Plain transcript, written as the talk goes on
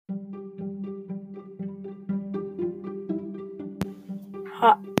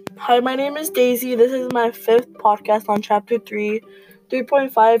Hi, my name is Daisy. This is my 5th podcast on Chapter 3,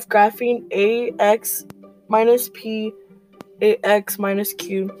 3.5, Graphing AX minus P, AX minus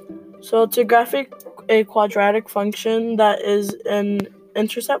Q. So to graph a quadratic function that is in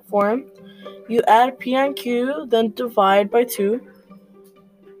intercept form, you add P and Q, then divide by 2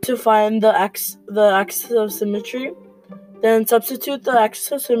 to find the axis of symmetry. Then substitute the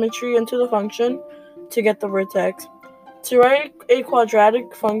axis of symmetry into the function to get the vertex. To write a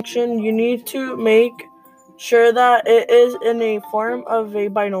quadratic function, you need to make sure that it is in a form of a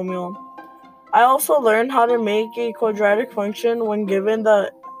binomial. I also learned how to make a quadratic function when given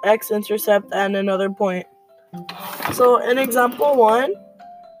the x-intercept and another point. So in example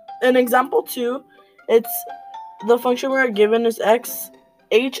 2, it's the function we're given is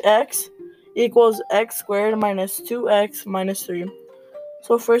hx equals x squared minus 2x minus 3.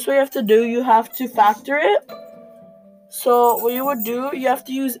 So first what you have to do, you have to factor it. So what you would do, you have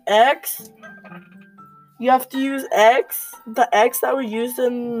to use x. The x that we used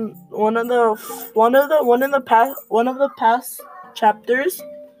in one of the past chapters.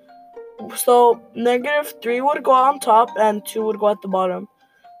 So -3 would go on top and 2 would go at the bottom.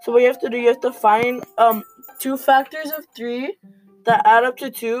 So what you have to do, you have to find 2 factors of 3 that add up to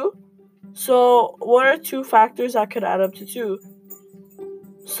 2. So what are 2 factors that could add up to 2?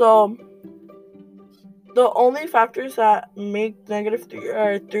 So the only factors that make -3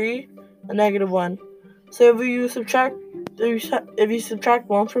 are 3 and -1. So if you subtract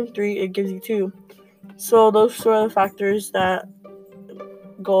 1 from 3, it gives you 2. So those are the factors that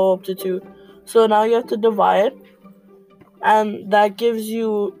go up to 2. So now you have to divide, and that gives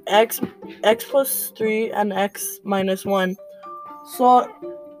you x plus 3 and x minus 1. So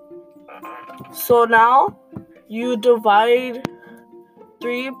now you divide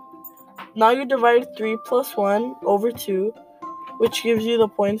 3. Now you divide 3 plus 1 over 2, which gives you the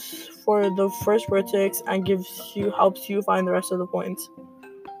points for the first vertex and helps you find the rest of the points.